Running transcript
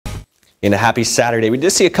And a happy Saturday. We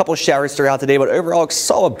did see a couple showers throughout the day, but overall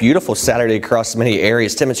saw a beautiful Saturday across many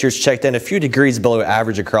areas. Temperatures checked in a few degrees below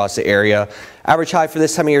average across the area. Average high for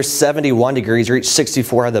this time of year, 71 degrees, reached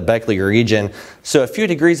 64 in the Beckley region. So a few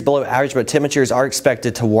degrees below average, but temperatures are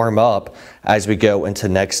expected to warm up as we go into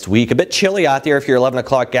next week. A bit chilly out there if you're 11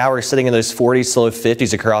 o'clock hour, sitting in those 40s to low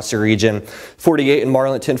 50s across the region. 48 in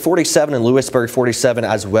Marlinton, 47 in Lewisburg, 47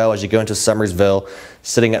 as well as you go into Summersville,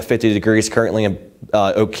 sitting at 50 degrees currently in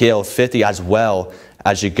Oak Hill, 50 as well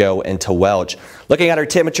as you go into Welch. Looking at our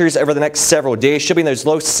temperatures over the next several days, should be in those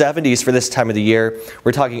low 70s for this time of the year.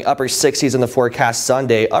 We're talking upper 60s in the forecast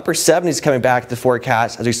Sunday, upper 70s coming back to the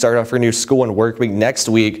forecast as we start off for a new school and work week next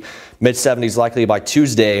week. Mid 70s likely by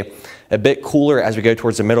Tuesday. A bit cooler as we go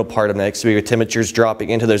towards the middle part of next week, with temperatures dropping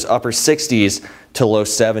into those upper 60s to low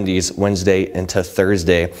 70s Wednesday into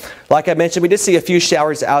Thursday. Like I mentioned, we did see a few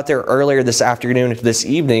showers out there earlier this afternoon into this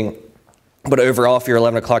evening. But overall, if you're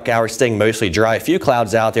 11 o'clock hour, staying mostly dry. A few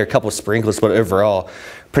clouds out there, a couple of sprinkles, but overall,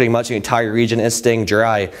 pretty much the entire region is staying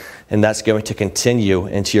dry, and that's going to continue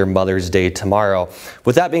into your Mother's Day tomorrow.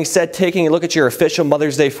 With that being said, taking a look at your official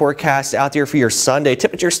Mother's Day forecast out there for your Sunday,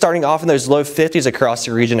 temperatures starting off in those low 50s across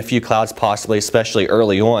the region, a few clouds possibly, especially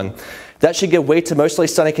early on. That should give way to mostly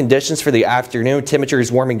sunny conditions for the afternoon.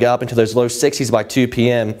 Temperatures warming up into those low 60s by 2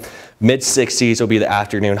 p.m. Mid 60s will be the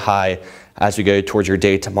afternoon high as we go towards your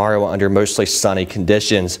day tomorrow under mostly sunny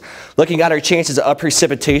conditions. Looking at our chances of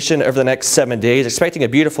precipitation over the next 7 days, expecting a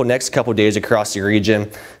beautiful next couple days across the region,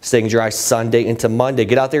 staying dry Sunday into Monday.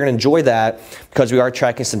 Get out there and enjoy that, because we are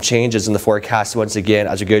tracking some changes in the forecast once again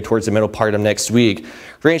as we go towards the middle part of next week.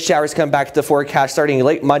 Rain showers come back to the forecast starting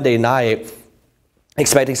late Monday night.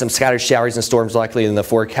 Expecting some scattered showers and storms likely in the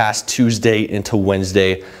forecast Tuesday into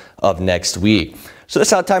Wednesday of next week. So this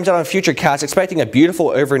is how times out on Futurecast. Expecting a beautiful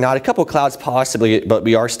overnight, a couple clouds possibly, but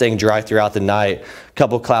we are staying dry throughout the night. A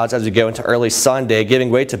couple clouds as we go into early Sunday, giving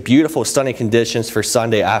way to beautiful sunny conditions for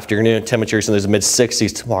Sunday afternoon. Temperatures in those mid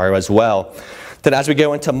 60s tomorrow as well. Then as we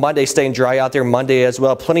go into Monday, staying dry out there Monday as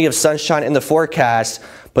well. Plenty of sunshine in the forecast,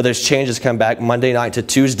 but those changes come back Monday night to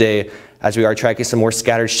Tuesday as we are tracking some more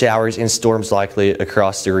scattered showers and storms likely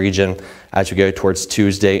across the region as we go towards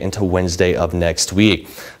Tuesday into Wednesday of next week.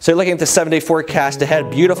 So looking at the 7-day forecast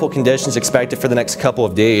ahead, beautiful conditions expected for the next couple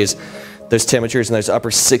of days. Those temperatures in those upper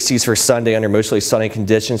 60s for Sunday under mostly sunny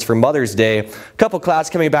conditions for Mother's Day. A couple clouds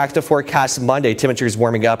coming back to forecast Monday. Temperatures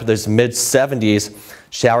warming up to those mid 70s.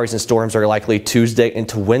 Showers and storms are likely Tuesday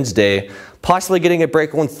into Wednesday. Possibly getting a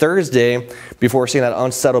break on Thursday before seeing that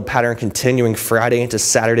unsettled pattern continuing Friday into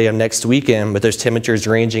Saturday of next weekend, with those temperatures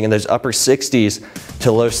ranging in those upper 60s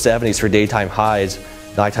to low 70s for daytime highs.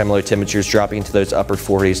 Nighttime low temperatures dropping into those upper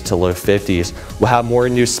 40s to low 50s. We'll have more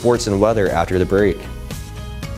new sports and weather after the break.